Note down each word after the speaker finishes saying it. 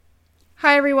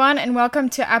Hi, everyone, and welcome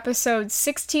to episode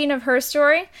 16 of Her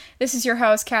Story. This is your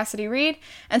host, Cassidy Reed,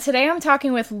 and today I'm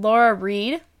talking with Laura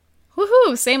Reed.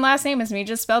 Woohoo! Same last name as me,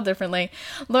 just spelled differently.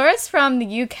 Laura's from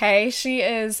the UK. She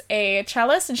is a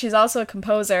cellist and she's also a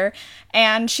composer,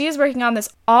 and she is working on this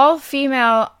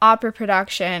all-female opera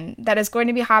production that is going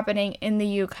to be happening in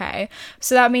the UK.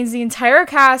 So that means the entire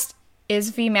cast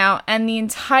is female, and the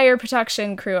entire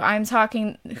production crew, I'm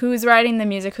talking who's writing the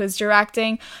music, who's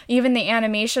directing, even the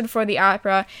animation for the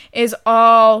opera, is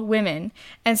all women.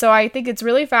 And so I think it's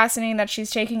really fascinating that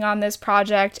she's taking on this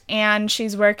project and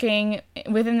she's working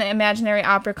within the Imaginary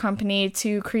Opera Company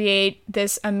to create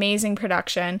this amazing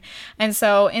production. And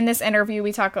so in this interview,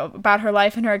 we talk about her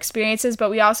life and her experiences, but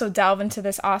we also delve into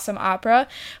this awesome opera.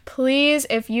 Please,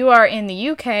 if you are in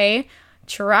the UK,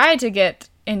 try to get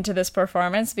into this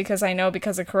performance, because I know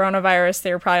because of coronavirus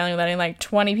they were probably only letting like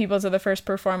 20 people to the first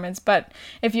performance. But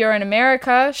if you're in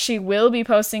America, she will be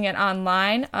posting it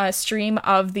online, a stream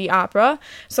of the opera,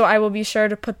 so I will be sure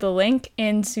to put the link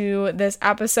into this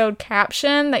episode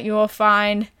caption that you will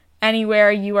find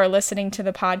anywhere you are listening to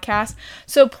the podcast.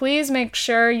 So please make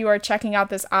sure you are checking out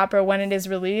this opera when it is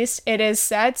released. It is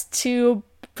set to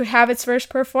have its first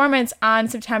performance on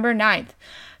September 9th.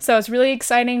 So it's a really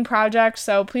exciting project,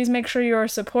 so please make sure you're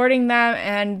supporting them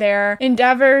and their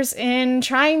endeavors in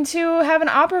trying to have an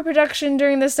opera production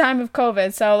during this time of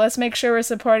COVID. So let's make sure we're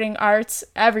supporting arts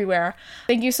everywhere.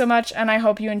 Thank you so much, and I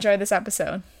hope you enjoy this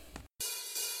episode.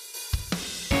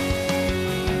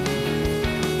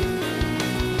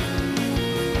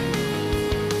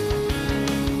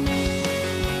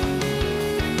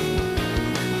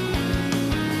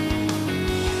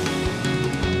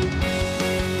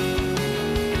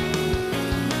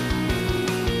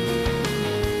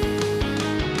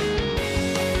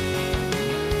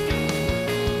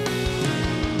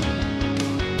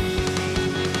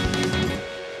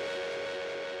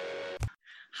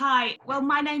 Hi, well,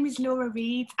 my name is Laura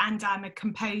Reed and I'm a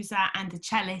composer and a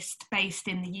cellist based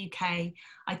in the UK.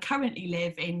 I currently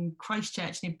live in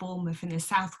Christchurch near Bournemouth in the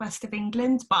southwest of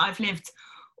England, but I've lived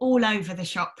all over the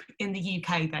shop in the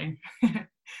UK though.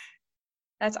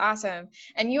 That's awesome.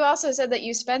 And you also said that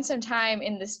you spent some time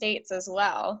in the States as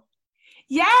well.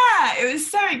 Yeah, it was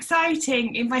so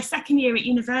exciting. In my second year at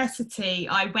university,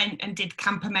 I went and did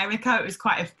Camp America. It was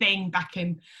quite a thing back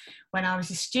in when I was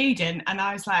a student, and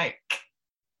I was like,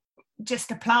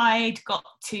 just applied, got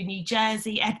to New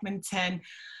Jersey, Edmonton.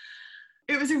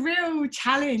 It was a real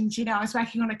challenge. You know, I was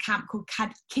working on a camp called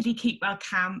Kiddie Keepwell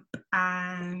Camp,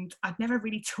 and I'd never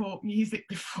really taught music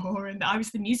before, and I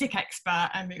was the music expert,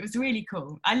 and it was really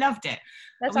cool. I loved it.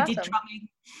 That's we awesome. did drumming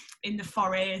in the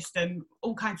forest and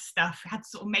all kinds of stuff. I had to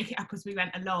sort of make it up as we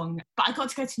went along. But I got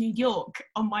to go to New York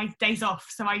on my days off,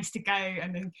 so I used to go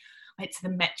and then went to the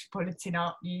Metropolitan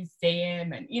Art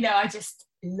Museum, and, you know, I just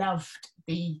loved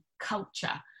the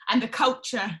culture, and the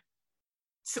culture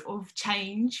sort of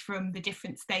change from the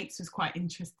different states was quite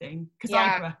interesting, because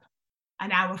I grew up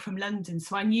an hour from London,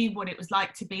 so I knew what it was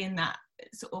like to be in that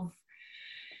sort of,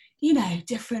 you know,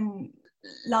 different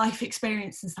life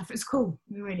experience and stuff. It was cool,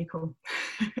 really cool.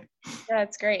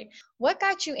 That's great. What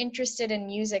got you interested in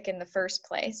music in the first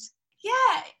place?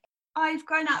 Yeah, I've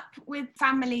grown up with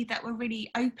family that were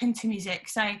really open to music.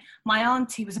 So my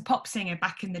auntie was a pop singer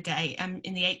back in the day,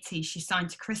 in the 80s. She signed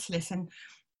to Chrysalis, and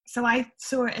so I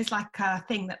saw it as like a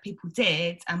thing that people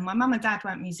did. And my mum and dad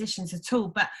weren't musicians at all,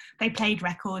 but they played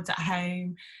records at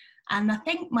home. And I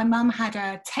think my mum had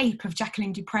a tape of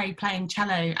Jacqueline du Pré playing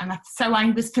cello, and so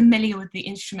I was familiar with the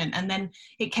instrument. And then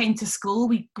it came to school.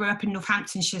 We grew up in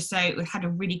Northamptonshire, so it had a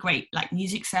really great like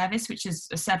music service, which is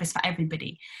a service for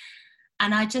everybody.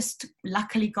 And I just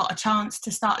luckily got a chance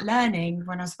to start learning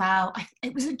when I was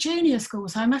it was at junior school,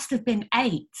 so I must have been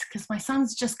 8, because my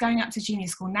son's just going up to junior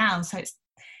school now, so it's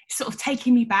sort of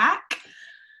taking me back.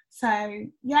 So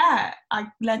yeah, I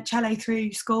learnt cello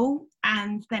through school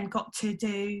and then got to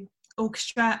do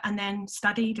orchestra and then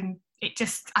studied, and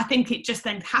I think it just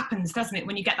then happens, doesn't it?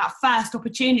 When you get that first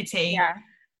opportunity,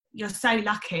 you're so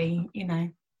lucky, you know.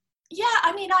 Yeah,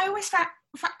 I mean, I always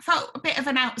felt a bit of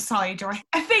an outsider.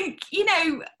 I think, you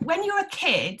know, when you're a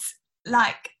kid,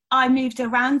 like I moved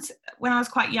around when I was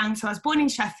quite young. So I was born in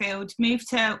Sheffield, moved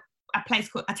to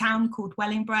a town called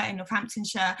Wellingborough in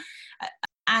Northamptonshire,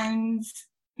 and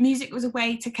music was a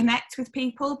way to connect with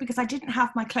people because I didn't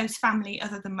have my close family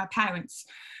other than my parents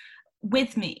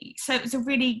with me. So it was a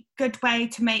really good way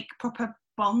to make proper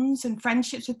bonds and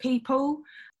friendships with people.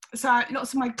 So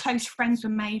lots of my close friends were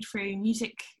made through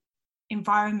music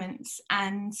environments,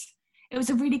 and it was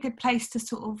a really good place to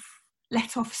sort of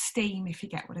let off steam, if you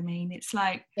get what I mean. It's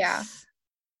like,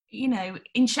 you know,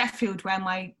 in Sheffield, where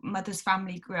my mother's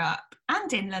family grew up,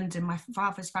 and in London, my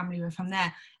father's family were from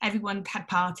there, everyone had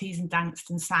parties and danced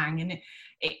and sang, and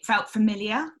it felt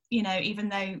familiar, you know, even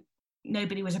though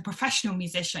nobody was a professional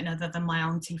musician other than my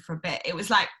auntie for a bit. It was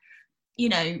like, you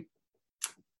know,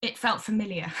 it felt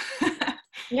familiar.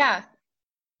 Yeah.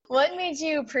 What made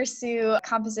you pursue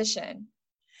composition?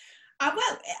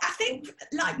 Well, I think,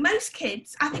 like most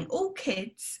kids, I think all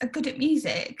kids are good at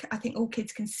music. I think all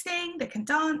kids can sing, they can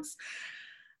dance.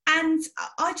 And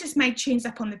I just made tunes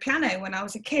up on the piano when I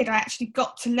was a kid. I actually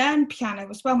got to learn piano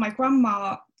as well. My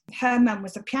grandma, her mum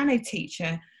was a piano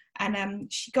teacher,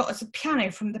 and she got us a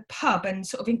piano from the pub and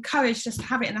sort of encouraged us to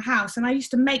have it in the house. And I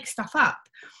used to make stuff up,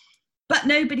 but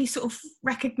nobody sort of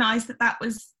recognised that that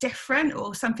was different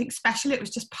or something special. It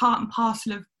was just part and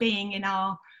parcel of being in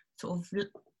our sort of,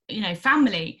 you know,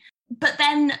 family. But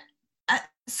then at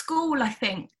school, I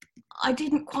think I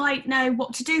didn't quite know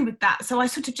what to do with that, so I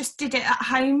sort of just did it at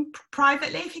home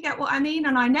privately, if you get what I mean.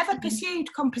 And I never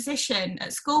pursued composition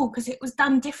at school because it was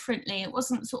done differently. It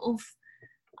wasn't sort of,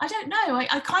 I don't know,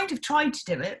 I kind of tried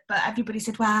to do it, but everybody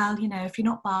said, well, you know, if you're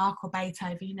not Bach or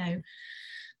Beethoven, you know,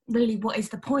 really, what is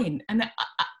the point? And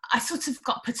I sort of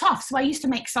got put off. So I used to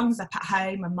make songs up at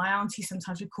home, and my auntie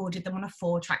sometimes recorded them on a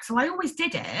 4-track. So I always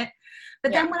did it.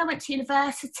 But then when I went to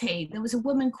university, there was a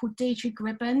woman called Deirdre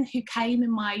Gribben who came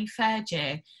in my third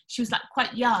year. She was like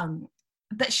quite young,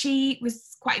 but she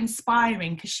was quite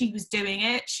inspiring because she was doing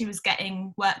it. She was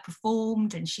getting work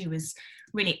performed and she was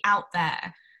really out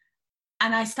there.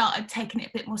 And I started taking it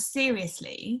a bit more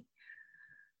seriously.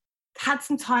 Had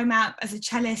some time out as a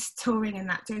cellist, touring and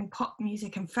that, doing pop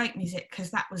music and folk music,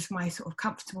 because that was my sort of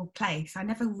comfortable place. I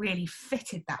never really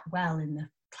fitted that well in the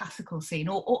classical scene,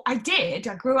 or I did.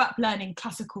 I grew up learning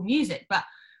classical music, but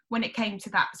when it came to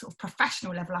that sort of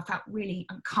professional level, I felt really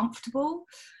uncomfortable.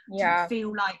 Didn't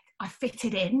feel like I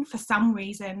fitted in for some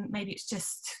reason. Maybe it's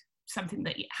just something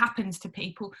that happens to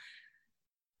people.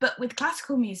 But with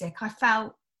classical music, I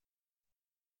felt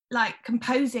like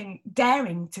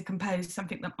daring to compose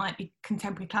something that might be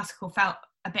contemporary classical felt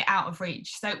a bit out of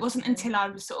reach. So it wasn't until I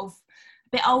was sort of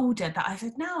a bit older that I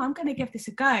said, no, I'm going to give this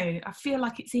a go. I feel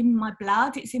like it's in my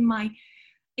blood, it's in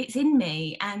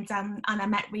me. And I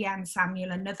met Rhianne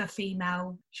Samuel, another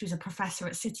female. She was a professor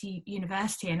at City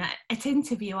University, and at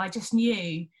interview I just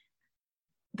knew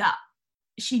that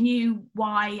she knew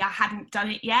why I hadn't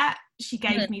done it yet. She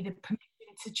gave me the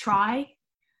permission to try.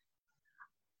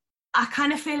 I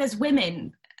kind of feel as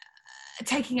women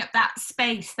taking up that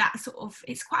space, that sort of,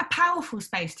 it's quite a powerful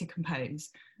space to compose.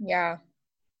 Yeah.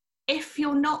 If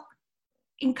you're not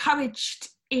encouraged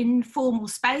in formal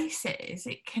spaces,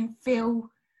 it can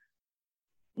feel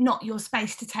not your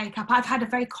space to take up. I've had a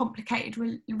very complicated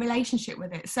relationship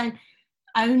with it. So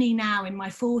only now in my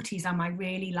 40s am I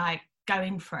really like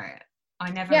going for it. I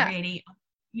never really,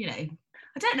 you know,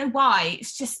 I don't know why.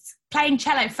 It's just playing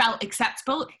cello felt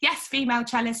acceptable. Yes, female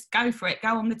cellist, go for it.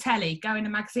 Go on the telly, go in a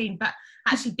magazine. But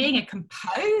actually being a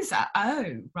composer,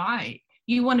 oh, right.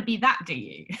 You want to be that, do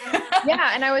you?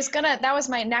 Yeah, and that was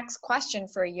my next question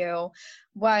for you,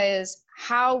 was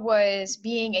how was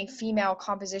being a female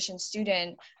composition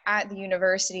student at the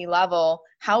university level,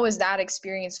 how was that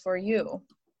experience for you?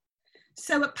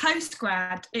 So at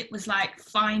postgrad, it was like,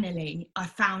 finally, I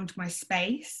found my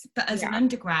space. But as an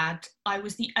undergrad, I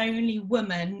was the only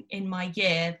woman in my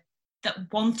year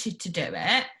that wanted to do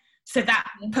it. So that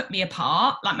put me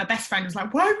apart. Like my best friend was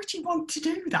like, why would you want to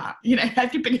do that? You know,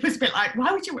 everybody was a bit like,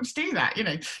 why would you want to do that? You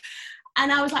know,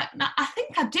 and I was like, no, I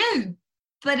think I do.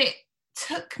 But it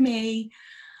took me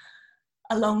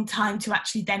a long time to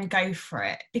actually then go for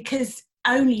it, because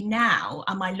only now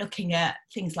am I looking at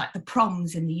things like the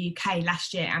proms in the UK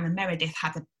last year. Anna Meredith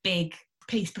had a big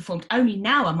piece performed. Only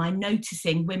now am I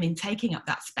noticing women taking up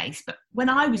that space. But when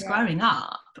I was growing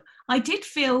up, I did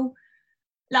feel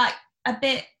like a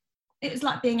bit, it was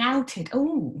like being outed.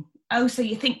 Oh, so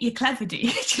you think you're clever, do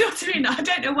you? Do you know what I mean? I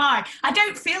don't know why. I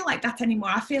don't feel like that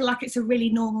anymore. I feel like it's a really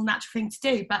normal, natural thing to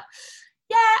do. But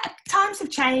yeah, times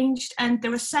have changed, and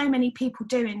there are so many people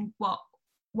doing what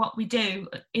we do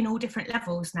in all different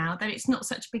levels now that it's not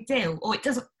such a big deal. Or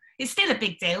it's still a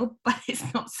big deal, but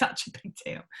it's not such a big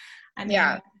deal.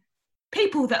 And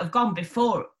people that have gone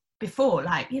before,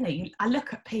 like, you know, I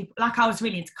look at people, like I was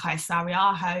really into Kaya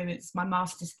Sariaho, it's my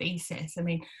master's thesis. I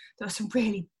mean, there were some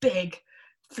really big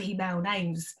female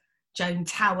names, Joan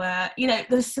Tower, you know,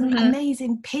 there's some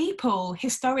amazing people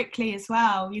historically as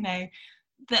well, you know,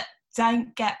 that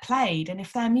don't get played. And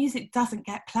if their music doesn't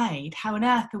get played, how on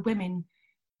earth are women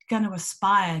going to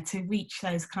aspire to reach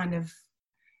those kind of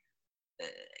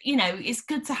you know, it's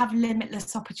good to have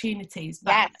limitless opportunities,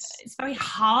 but Yes. it's very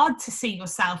hard to see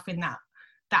yourself in that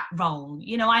role.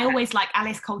 You know, I always like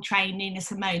Alice Coltrane, Nina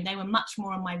Simone, they were much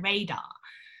more on my radar.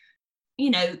 You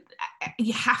know,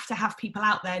 you have to have people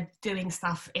out there doing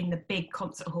stuff in the big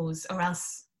concert halls, or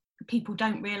else people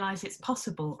don't realize it's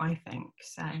possible, I think.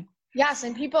 So yes,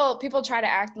 and people try to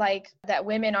act like that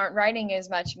women aren't writing as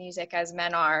much music as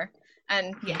men are,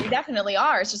 and we definitely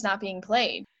are. It's just not being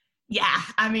played. Yeah,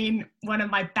 I mean, one of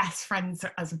my best friends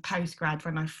as a postgrad,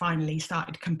 when I finally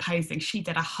started composing, she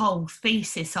did a whole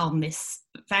thesis on this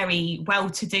very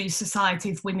well-to-do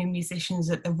Society of Women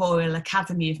Musicians at the Royal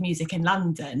Academy of Music in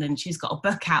London, and she's got a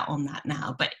book out on that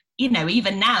now. But, you know,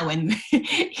 even now, and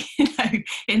you know,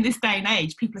 in this day and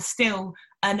age, people are still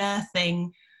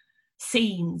unearthing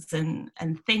scenes and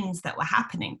things that were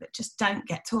happening that just don't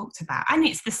get talked about. And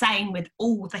it's the same with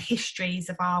all the histories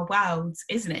of our worlds,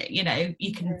 isn't it? You know,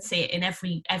 you can see it in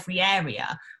every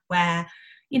area where,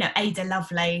 you know, Ada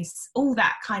Lovelace, all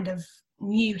that kind of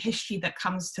new history that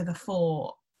comes to the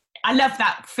fore. I love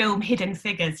that film Hidden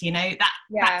Figures, you know,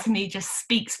 that to me just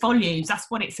speaks volumes. That's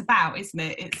what it's about, isn't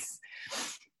it? It's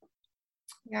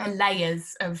the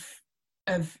layers of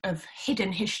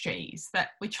hidden histories that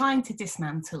we're trying to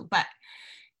dismantle, but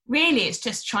really it's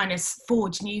just trying to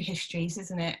forge new histories,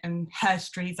 isn't it? And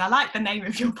herstories. I like the name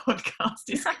of your podcast.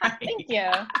 It's great.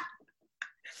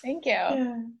 Thank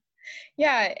you.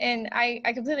 Yeah, and I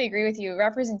completely agree with you.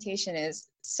 Representation is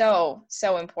so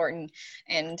important,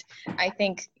 and I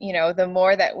think, you know, the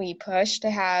more that we push to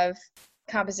have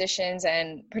compositions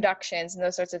and productions and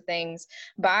those sorts of things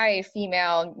by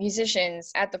female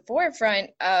musicians at the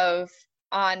forefront of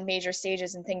on major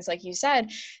stages and things like you said,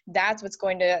 that's what's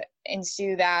going to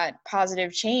ensue that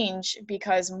positive change,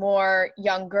 because more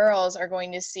young girls are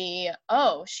going to see,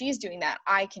 oh, she's doing that,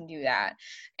 I can do that.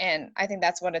 And I think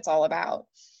that's what it's all about.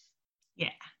 Yeah.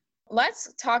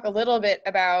 Let's talk a little bit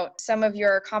about some of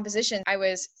your compositions. I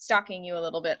was stalking you a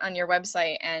little bit on your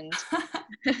website, and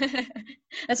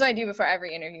that's what I do before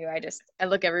every interview. I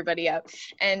look everybody up,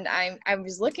 and I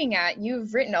was looking at,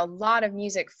 you've written a lot of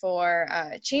music for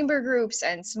chamber groups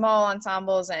and small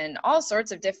ensembles and all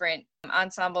sorts of different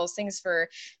ensembles, things for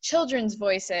children's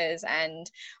voices and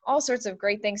all sorts of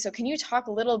great things. So can you talk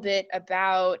a little bit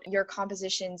about your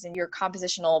compositions and your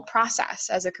compositional process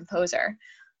as a composer?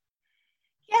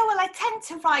 Yeah, well, I tend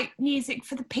to write music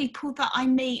for the people that I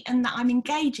meet and that I'm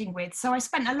engaging with. So I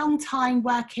spent a long time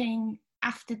working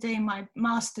after doing my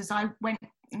master's. I went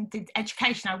and did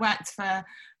education. I worked for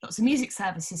lots of music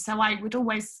services. So I would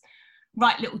always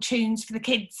write little tunes for the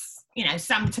kids, you know,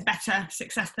 some to better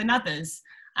success than others.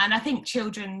 And I think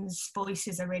children's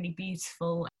voices are really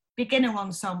beautiful. Beginner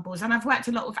ensembles, and I've worked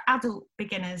a lot with adult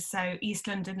beginners. So East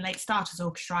London Late Starters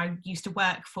Orchestra I used to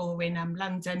work for in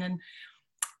London, and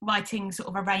writing sort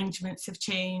of arrangements of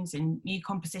tunes and new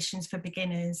compositions for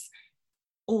beginners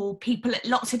or people at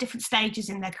lots of different stages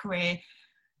in their career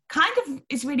kind of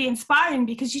is really inspiring,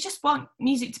 because you just want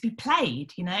music to be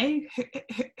played, you know,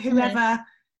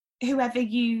 whoever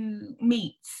you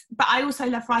meet. But I also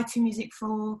love writing music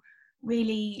for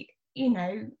really, you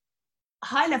know,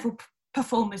 high level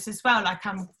performers as well. Like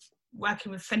I'm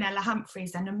working with Fenella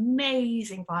Humphreys, an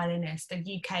amazing violinist, a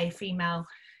UK female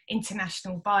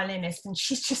international violinist, and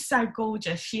she's just so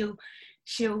gorgeous.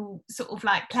 She'll sort of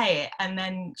like play it, and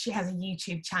then she has a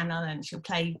YouTube channel and she'll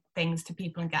play things to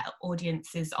people and get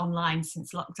audiences online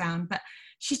since lockdown. But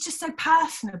she's just so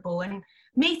personable, and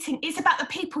meeting is about the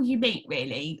people you meet,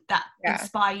 really, that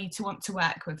inspire you to want to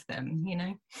work with them, you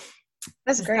know.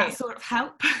 That's Does great. that sort of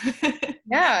help?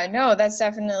 Yeah, no, that's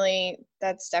definitely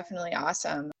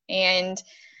awesome. And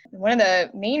one of the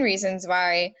main reasons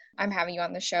why I'm having you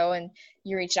on the show and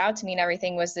you reached out to me and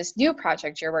everything was this new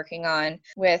project you're working on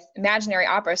with Imaginary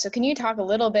Opera. So can you talk a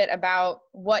little bit about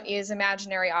what is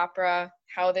Imaginary Opera,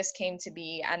 how this came to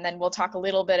be, and then we'll talk a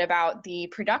little bit about the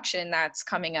production that's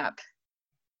coming up.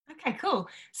 Okay, cool.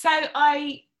 So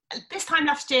this time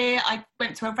last year, I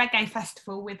went to a reggae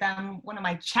festival with one of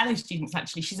my cello students,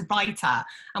 actually. She's a writer,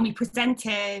 and we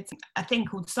presented a thing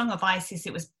called Song of Isis.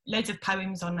 It was loads of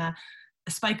poems on a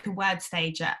spoken word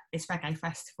stage at this reggae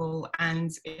festival,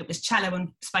 and it was cello and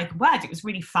spoken word. It was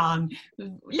really fun, a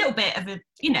little bit of a,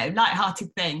 you know,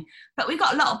 light-hearted thing, but we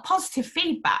got a lot of positive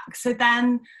feedback. So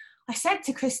then I said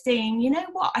to Christine, you know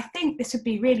what, I think this would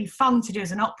be really fun to do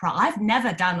as an opera. I've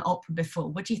never done opera before.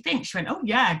 What do you think? She went, oh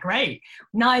yeah, great.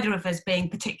 Neither of us being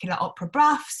particular opera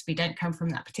buffs. We don't come from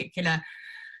that particular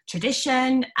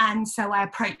tradition. And so I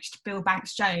approached Bill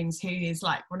Banks-Jones, who is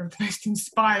like one of the most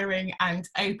inspiring and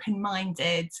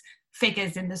open-minded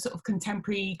figures in the sort of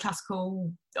contemporary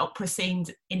classical opera scene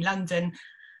in London.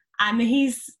 And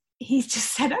he's he's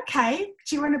just said, okay,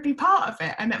 do you want to be part of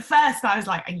it? And at first I was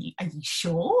like, are you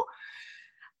sure?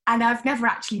 And I've never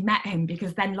actually met him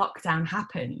because then lockdown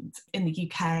happened in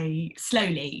the UK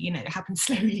slowly, it happened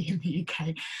slowly in the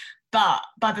UK. But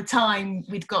by the time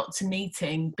we'd got to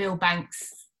meeting, Bill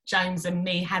Banks, Jones and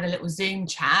me had a little Zoom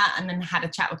chat, and then had a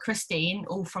chat with Christine,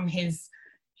 all from his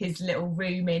little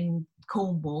room in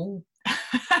Cornwall.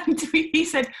 And he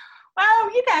said, well,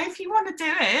 if you want to do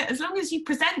it, as long as you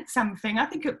present something, I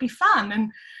think it would be fun.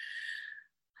 And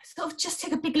I sort of just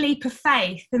took a big leap of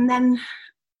faith. And then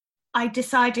I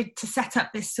decided to set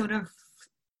up this sort of,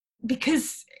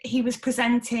 because he was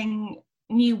presenting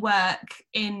new work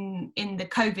in the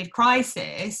COVID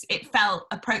crisis, it felt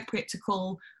appropriate to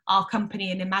call our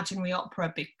company an imaginary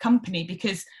opera big company,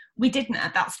 because we didn't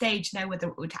at that stage know whether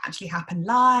it would actually happen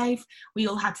live. We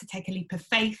all had to take a leap of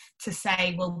faith to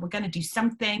say, well, we're going to do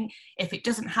something. If it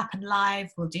doesn't happen live,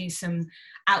 we'll do some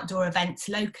outdoor events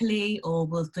locally, or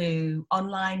we'll do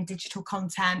online digital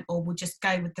content, or we'll just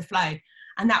go with the flow.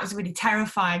 And that was really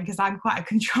terrifying because I'm quite a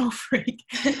control freak.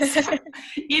 So,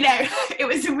 it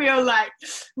was a real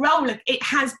it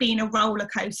has been a roller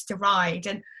coaster ride.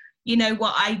 And you know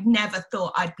what, I never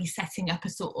thought I'd be setting up a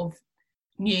sort of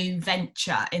new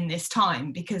venture in this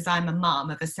time, because I'm a mum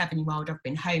of a 7-year-old. I've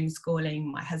been homeschooling.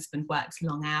 My husband works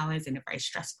long hours in a very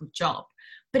stressful job.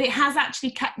 But it has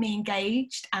actually kept me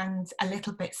engaged and a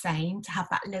little bit sane to have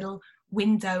that little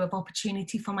window of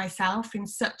opportunity for myself in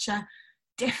such a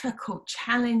difficult,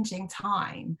 challenging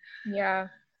time. Yeah.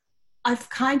 I've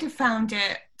kind of found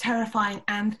it terrifying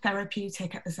and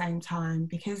therapeutic at the same time,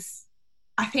 because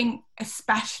I think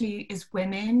especially as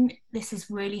women, this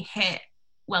has really hit,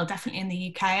 well, definitely in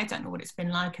the UK, I don't know what it's been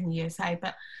like in the USA,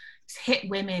 but it's hit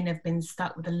women have been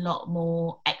stuck with a lot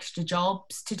more extra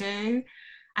jobs to do.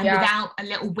 And without a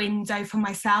little window for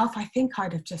myself, I think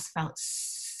I'd have just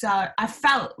I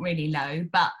felt really low,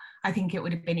 but I think it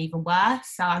would have been even worse.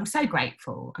 So I'm so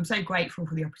grateful. I'm so grateful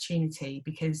for the opportunity,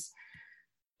 because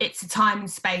it's a time and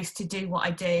space to do what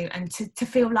I do, and to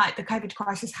feel like the COVID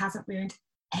crisis hasn't ruined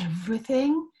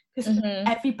everything, because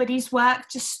everybody's work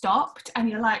just stopped, and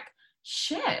you're like,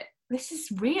 shit, this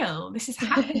is real. This is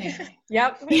happening.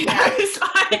 Yep. It's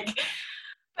like,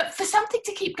 but for something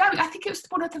to keep going, I think it was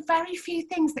one of the very few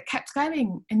things that kept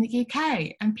going in the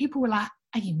UK. And people were like,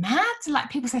 are you mad? Like,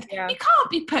 people said, you can't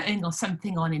be putting or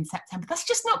something on in September. That's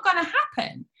just not going to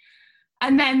happen.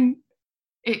 And then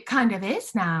it kind of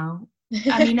is now.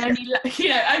 I mean,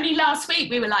 only last week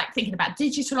we were like thinking about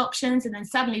digital options, and then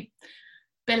suddenly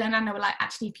Bill and Anna were like,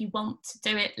 actually, if you want to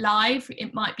do it live,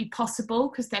 it might be possible,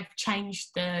 because they've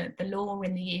changed the law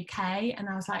in the UK. And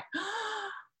I was like,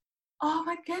 oh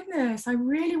my goodness, I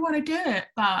really want to do it,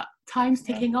 but time's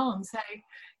ticking on. So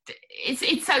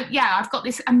it's so, I've got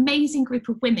this amazing group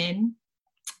of women.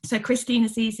 So Christine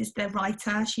Aziz is the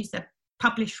writer. She's a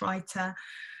published writer.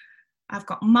 I've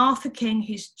got Martha King,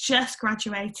 who's just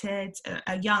graduated,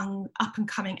 a young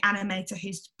up-and-coming animator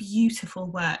whose beautiful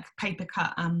work, paper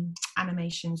cut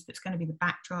animations, that's going to be the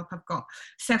backdrop. I've got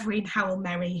Severine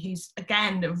Howell-Merry, who's,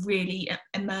 again, a really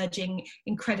emerging,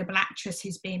 incredible actress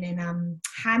who's been in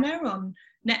Hannah on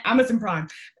Amazon Prime.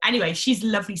 Anyway, she's a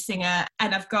lovely singer.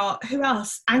 And I've got, who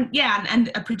else?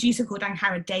 And a producer called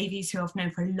Anghara Davies, who I've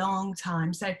known for a long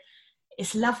time. So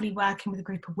it's lovely working with a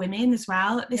group of women as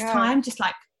well at this time, just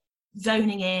like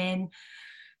zoning in,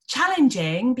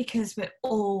 challenging, because we're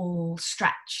all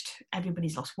stretched.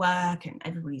 Everybody's lost work and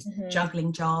everybody's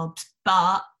juggling jobs,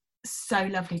 but so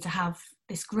lovely to have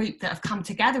this group that have come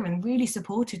together and really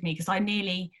supported me, because I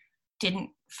nearly didn't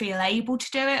feel able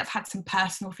to do it. I've had some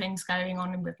personal things going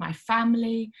on with my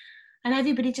family, and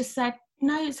everybody just said,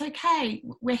 no, it's okay,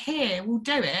 we're here, we'll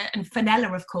do it. And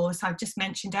Fenella, of course, I've just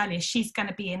mentioned earlier, she's going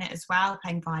to be in it as well,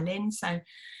 playing violin. So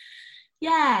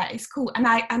yeah, it's cool.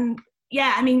 And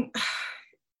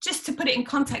just to put it in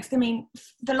context, I mean,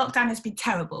 the lockdown has been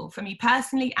terrible for me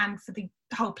personally and for the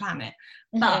whole planet.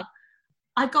 But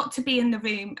I got to be in the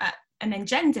room at an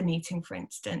Engender meeting, for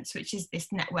instance, which is this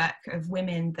network of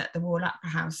women that the Royal Opera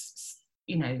House,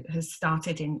 has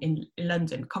started in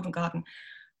London, Covent Garden.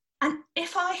 And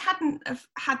if I hadn't have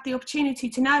had the opportunity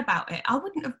to know about it, I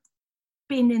wouldn't have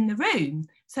been in the room.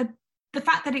 So the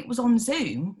fact that it was on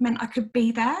Zoom meant I could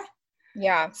be there.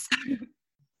 Yeah. So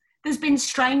there's been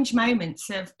strange moments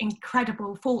of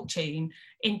incredible fortune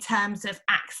in terms of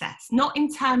access, not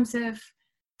in terms of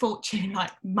fortune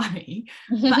like money,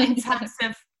 but in terms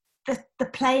of the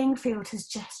playing field has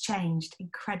just changed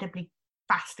incredibly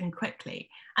fast and quickly.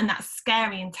 And that's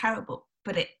scary and terrible,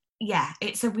 but yeah,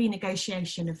 it's a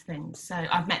renegotiation of things. So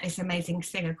I've met this amazing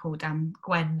singer called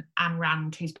Gwen Ann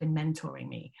Rand, who's been mentoring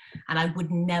me, and I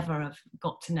would never have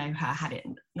got to know her had it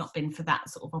not been for that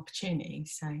sort of opportunity.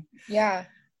 So Yeah.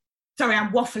 Sorry,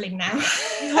 I'm waffling now.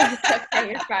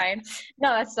 Okay, you're fine. No,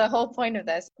 that's the whole point of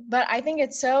this. But I think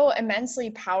it's so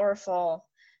immensely powerful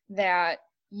that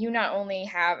you not only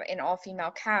have an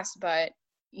all-female cast, but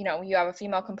you know, you have a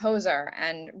female composer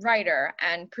and writer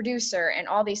and producer and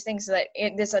all these things, so that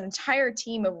there's an entire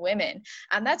team of women.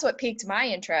 And that's what piqued my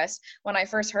interest when I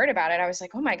first heard about it. I was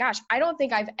like, oh my gosh, I don't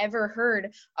think I've ever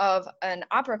heard of an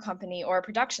opera company or a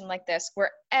production like this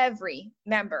where every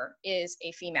member is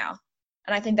a female.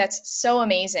 And I think that's so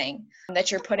amazing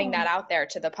that you're putting that out there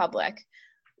to the public.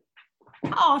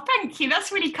 Oh, thank you.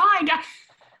 That's really kind.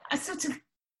 I sort of,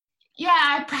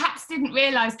 I perhaps didn't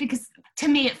realise, because to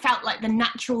me it felt like the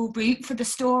natural route for the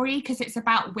story, because it's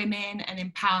about women and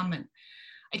empowerment.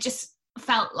 It just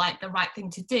felt like the right thing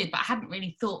to do, but I hadn't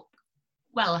really thought,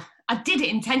 well, I did it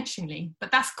intentionally,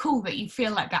 but that's cool that you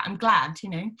feel like that. I'm glad, you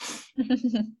know.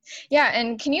 Yeah,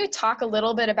 and can you talk a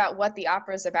little bit about what the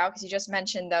opera is about? Because you just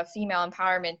mentioned the female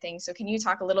empowerment thing. So can you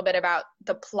talk a little bit about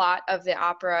the plot of the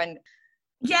opera? And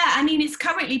yeah, I mean, it's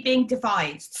currently being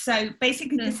devised. So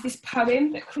basically there's this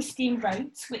poem that Christine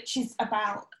wrote, which is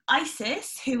about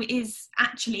Isis, who is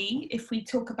actually, if we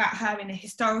talk about her in a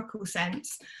historical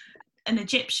sense, an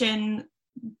Egyptian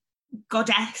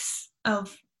goddess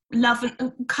of love,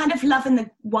 and kind of love in the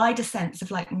wider sense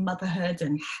of like motherhood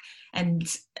and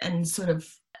sort of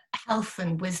health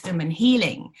and wisdom and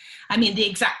healing. I mean,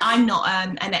 I'm not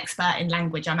an expert in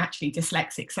language. I'm actually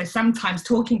dyslexic. So sometimes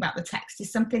talking about the text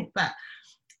is something, but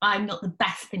I'm not the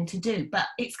best thing to do. But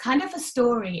it's kind of a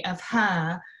story of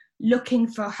her looking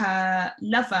for her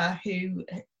lover who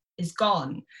is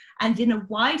gone. And in a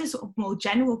wider sort of more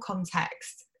general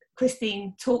context,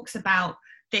 Christine talks about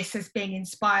this as being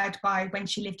inspired by when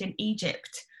she lived in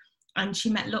Egypt, and she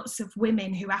met lots of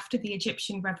women who, after the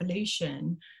Egyptian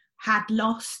revolution, had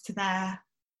lost their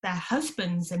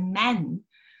husbands and men,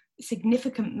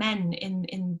 significant men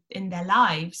in their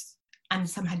lives, and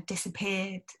some had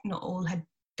disappeared, not all had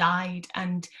died,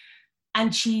 and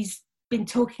she's been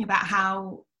talking about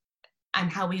how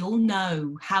we all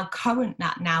know how current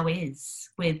that now is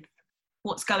with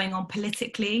what's going on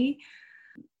politically.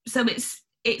 So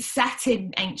it's set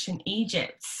in ancient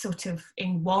Egypt, sort of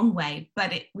in one way,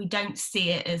 but we don't see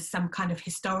it as some kind of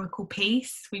historical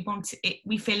piece. We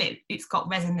feel it's got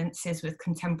resonances with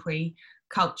contemporary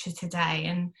culture today,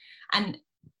 and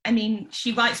I mean,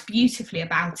 she writes beautifully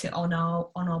about it on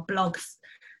our blogs.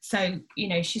 So, you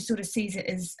know, she sort of sees it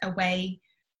as a way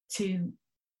to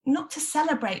not to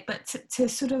celebrate, but to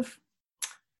sort of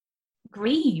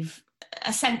grieve,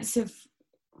 a sense of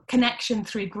connection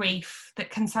through grief that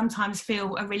can sometimes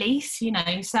feel a release, you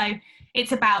know. So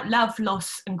it's about love,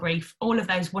 loss and grief, all of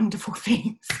those wonderful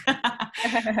themes,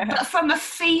 but from a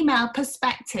female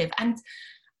perspective. And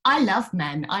I love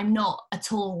men. I'm not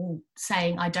at all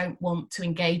saying I don't want to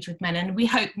engage with men, and we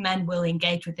hope men will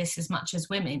engage with this as much as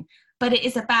women, but it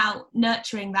is about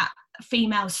nurturing that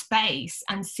female space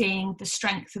and seeing the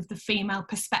strength of the female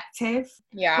perspective,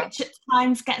 which at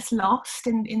times gets lost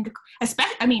in the,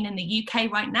 especially, I mean, in the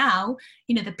UK right now,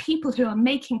 you know, the people who are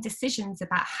making decisions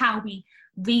about how we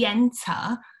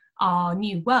re-enter our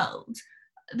new world,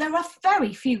 there are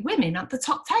very few women at the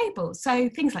top table. So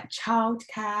things like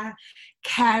childcare,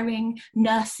 caring,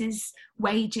 nurses,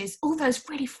 wages, all those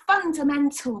really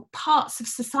fundamental parts of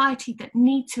society that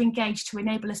need to engage to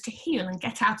enable us to heal and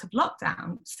get out of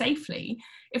lockdown safely,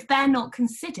 if they're not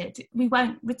considered, we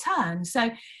won't return. So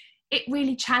it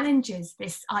really challenges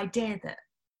this idea that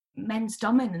men's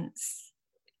dominance,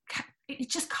 it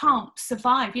just can't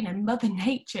survive. You know, Mother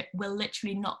Nature will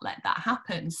literally not let that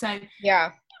happen. So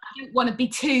I don't want to be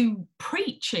too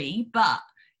preachy, but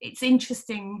it's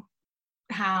interesting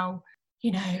how,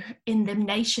 you know, in the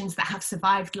nations that have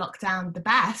survived lockdown the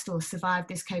best, or survived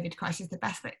this COVID crisis the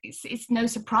best, it's no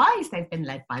surprise they've been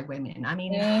led by women. I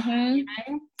mean, you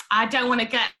know, I don't want to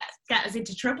get us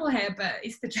into trouble here, but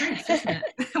it's the truth, isn't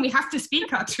it? We have to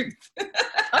speak our truth.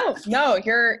 Oh, no,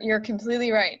 you're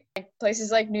completely right. Like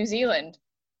places like New Zealand.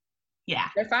 Yeah.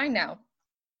 They're fine now.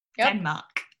 Yep.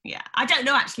 Denmark. Yeah, I don't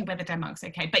know actually whether Denmark's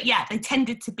okay, but yeah, they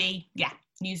tended to be,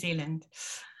 New Zealand.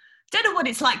 Don't know what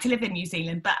it's like to live in New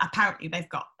Zealand, but apparently they've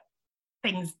got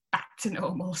things back to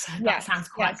normal, so that sounds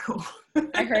quite cool.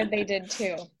 I heard they did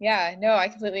too. Yeah, no, I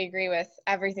completely agree with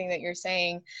everything that you're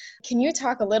saying. Can you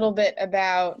talk a little bit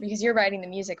about, because you're writing the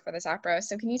music for this opera,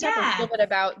 so can you talk a little bit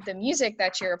about the music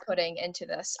that you're putting into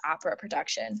this opera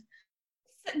production?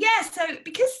 Yeah, so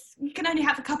because you can only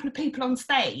have a couple of people on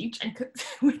stage and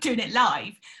we're doing it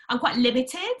live, I'm quite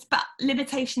limited, but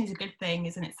limitation is a good thing,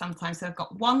 isn't it, sometimes? So I've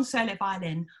got one solo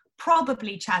violin,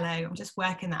 probably cello, I'm just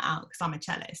working that out because I'm a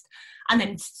cellist, and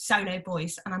then solo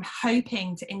voice, and I'm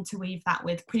hoping to interweave that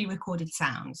with pre-recorded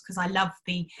sounds because I love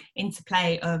the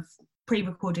interplay of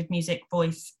pre-recorded music,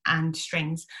 voice and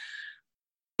strings.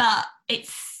 But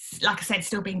it's, like I said,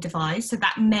 still being devised, so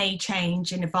that may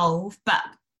change and evolve, but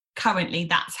currently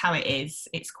that's how it is.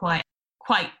 It's quite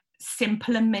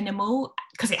simple and minimal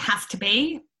because it has to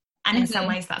be, and in some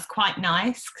ways that's quite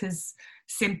nice because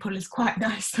simple is quite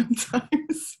nice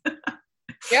sometimes.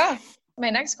 Yeah. My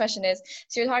next question is,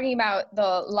 so you're talking about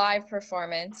the live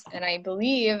performance, and I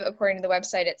believe according to the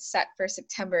website it's set for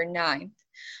September 9th.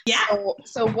 Yeah.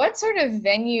 So what sort of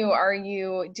venue are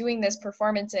you doing this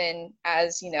performance in,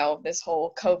 as you know, this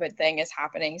whole COVID thing is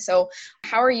happening? So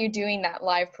how are you doing that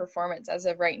live performance as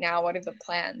of right now? What are the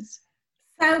plans?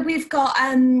 So we've got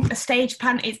a stage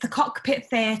plan. It's the Cockpit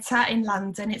Theatre in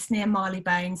London. It's near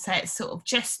Marylebone, so it's sort of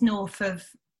just north of,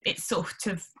 it's sort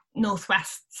of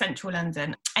northwest central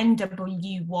London,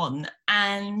 NW1,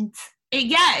 and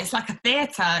it's like a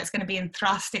theatre. It's going to be in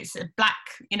Thrust. It's a black,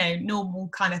 normal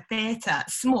kind of theatre,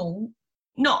 small,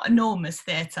 not enormous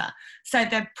theatre. So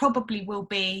there probably will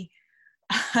be,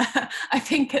 I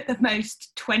think at the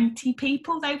most 20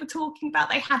 people they were talking about.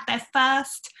 They had their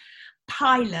first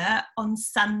pilot on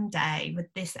Sunday with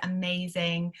this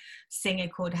amazing singer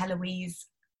called Heloise,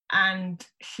 and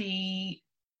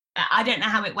I don't know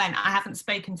how it went. I haven't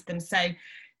spoken to them, so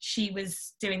she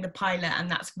was doing the pilot, and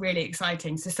that's really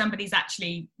exciting. So somebody's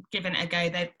actually given it a go.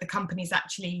 The company's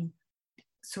actually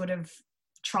sort of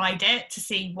tried it to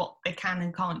see what they can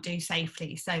and can't do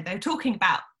safely. So they're talking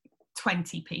about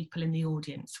 20 people in the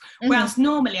audience, whereas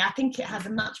normally I think it has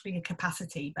a much bigger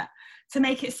capacity, but to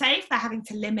make it safe they're having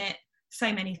to limit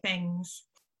so many things.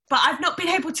 But I've not been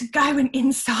able to go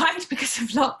inside because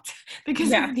of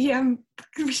the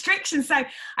restrictions. So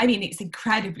I mean, it's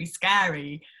incredibly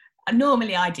scary. And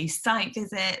normally I do site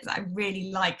visits. I really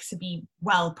like to be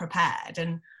well prepared,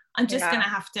 and I'm just going to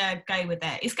have to go with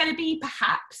it. It's going to be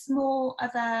perhaps more of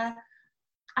I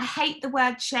hate the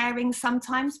word sharing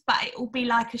sometimes, but it will be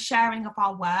like a sharing of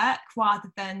our work rather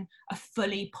than a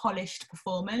fully polished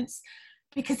performance.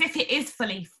 Because if it is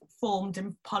fully formed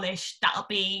and polished, that'll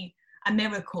be a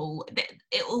miracle.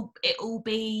 It'll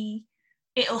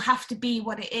have to be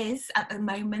what it is at the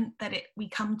moment that we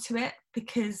come to it,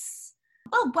 because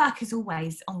work is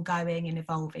always ongoing and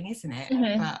evolving, isn't it?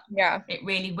 But it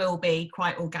really will be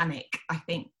quite organic, I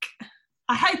think.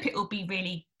 I hope it will be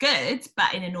really good,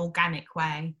 but in an organic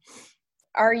way.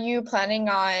 Are you planning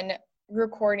on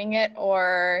recording it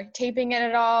or taping it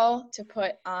at all to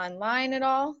put online at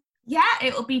all? Yeah,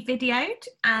 it will be videoed,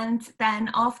 and then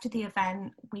after the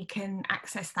event we can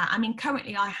access that. I mean,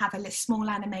 currently I have a small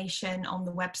animation on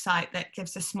the website that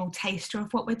gives a small taster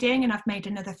of what we're doing, and I've made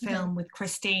another film with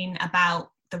Christine about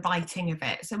the writing of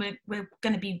it. So we're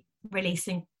going to be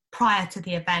releasing, prior to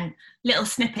the event, little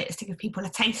snippets to give people a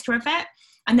taster of it,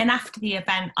 and then after the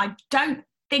event I don't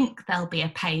think there'll be a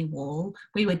paywall.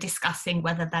 We were discussing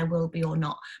whether there will be or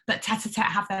not, but Tete a Tete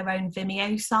have their own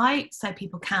Vimeo site, so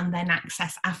people can then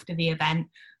access after the event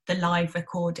the live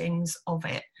recordings of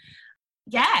it.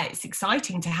 Yeah, it's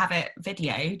exciting to have it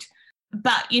videoed,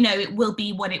 but it will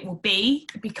be what it will be,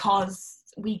 because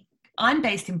I'm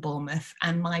based in Bournemouth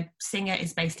and my singer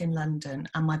is based in London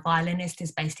and my violinist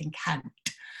is based in Kent.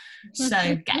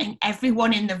 So getting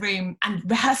everyone in the room and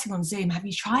rehearsing on Zoom, have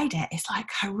you tried it? It's like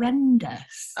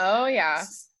horrendous. Oh, yeah.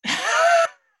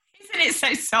 Isn't it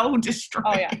so soul destroying?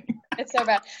 Oh, yeah. It's so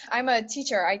bad. I'm a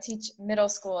teacher. I teach middle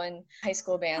school and high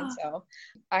school band. So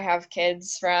I have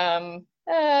kids from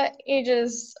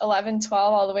ages 11,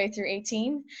 12, all the way through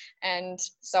 18. And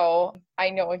so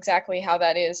I know exactly how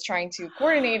that is, trying to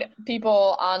coordinate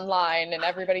people online and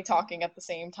everybody talking at the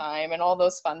same time and all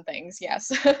those fun things.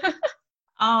 Yes.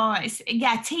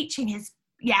 Teaching is,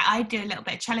 I do a little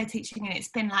bit of cello teaching, and it's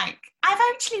been like, I've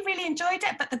actually really enjoyed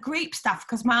it, but the group stuff,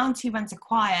 because my auntie runs a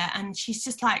choir and she's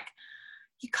just like,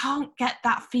 you can't get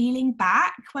that feeling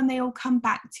back when they all come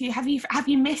back to you. Have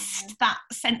you missed that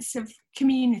sense of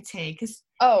community? Because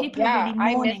people are really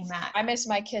mourning that. I miss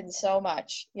my kids so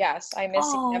much. Yes, I miss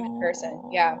seeing them in person.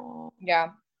 Yeah.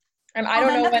 And I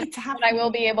don't know when I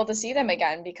will be able to see them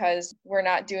again, because we're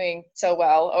not doing so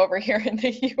well over here in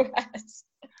the US.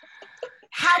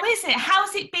 How is it?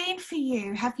 How's it been for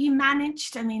you? Have you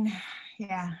managed? I mean,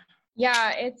 yeah.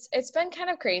 Yeah, it's been kind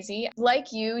of crazy.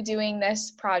 Like you doing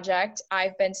this project,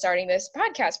 I've been starting this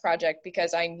podcast project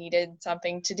because I needed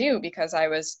something to do because I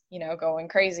was, going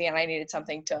crazy and I needed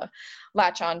something to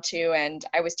latch onto. And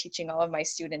I was teaching all of my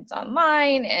students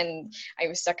online and I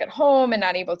was stuck at home and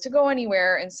not able to go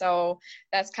anywhere. And so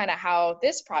that's kind of how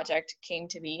this project came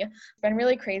to be. It's been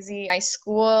really crazy. My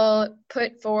school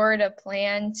put forward a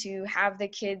plan to have the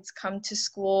kids come to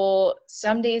school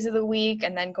some days of the week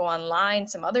and then go online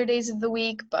some other days of the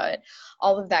week, but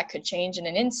all of that could change in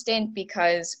an instant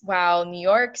because while New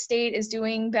York State is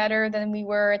doing better than we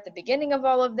were at the beginning of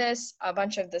all of this, a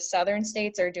bunch of the southern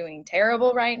states are doing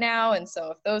terrible right now. And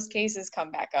so if those cases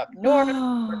come back up north,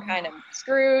 we're kind of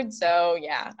screwed. So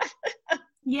yeah.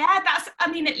 Yeah,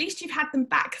 at least you've had them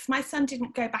back, because my son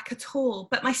didn't go back at all.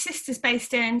 But my sister's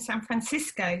based in San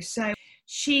Francisco. So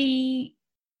she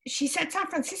said San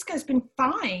Francisco's been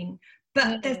fine,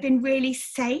 but they've been really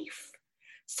safe.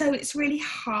 So it's really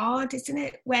hard, isn't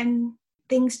it, when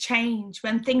things change,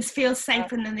 when things feel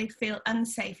safe and then they feel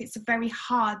unsafe. It's a very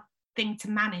hard thing to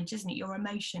manage, isn't it, your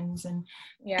emotions, and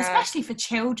especially for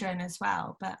children as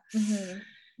well. But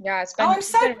yeah, it's been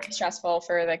so stressful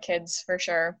for the kids for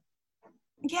sure.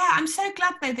 Yeah, I'm so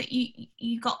glad though that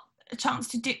you got a chance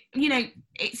to do,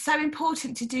 it's so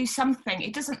important to do something.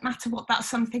 It doesn't matter what that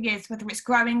something is, whether it's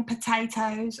growing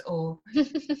potatoes or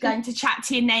going to chat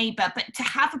to your neighbour, but to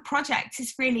have a project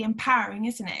is really empowering,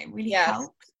 isn't it? It really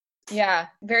helps. Yeah,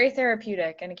 very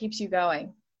therapeutic, and it keeps you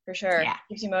going for sure. Yeah.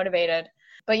 Keeps you motivated.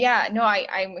 But yeah, no,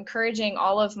 I'm encouraging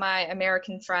all of my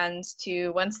American friends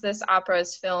to, once this opera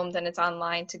is filmed and it's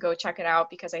online, to go check it out,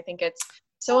 because I think it's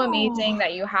so amazing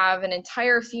that you have an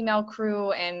entire female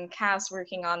crew and cast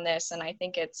working on this. And I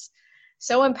think it's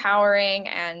so empowering.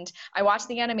 And I watched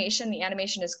the animation. The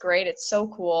animation is great. It's so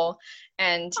cool.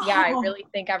 And yeah, I really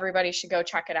think everybody should go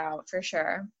check it out for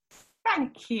sure.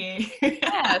 Thank you.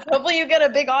 Yeah, hopefully you get a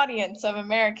big audience of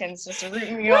Americans just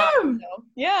rooting you on. So,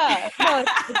 yeah, no,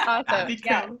 it's awesome. That'd be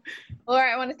cool. Yeah.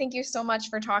 Laura, I want to thank you so much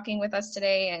for talking with us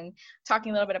today and talking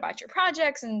a little bit about your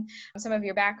projects and some of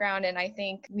your background. And I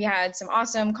think we had some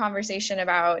awesome conversation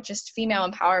about just female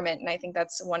empowerment, and I think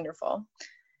that's wonderful.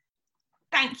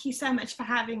 Thank you so much for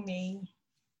having me.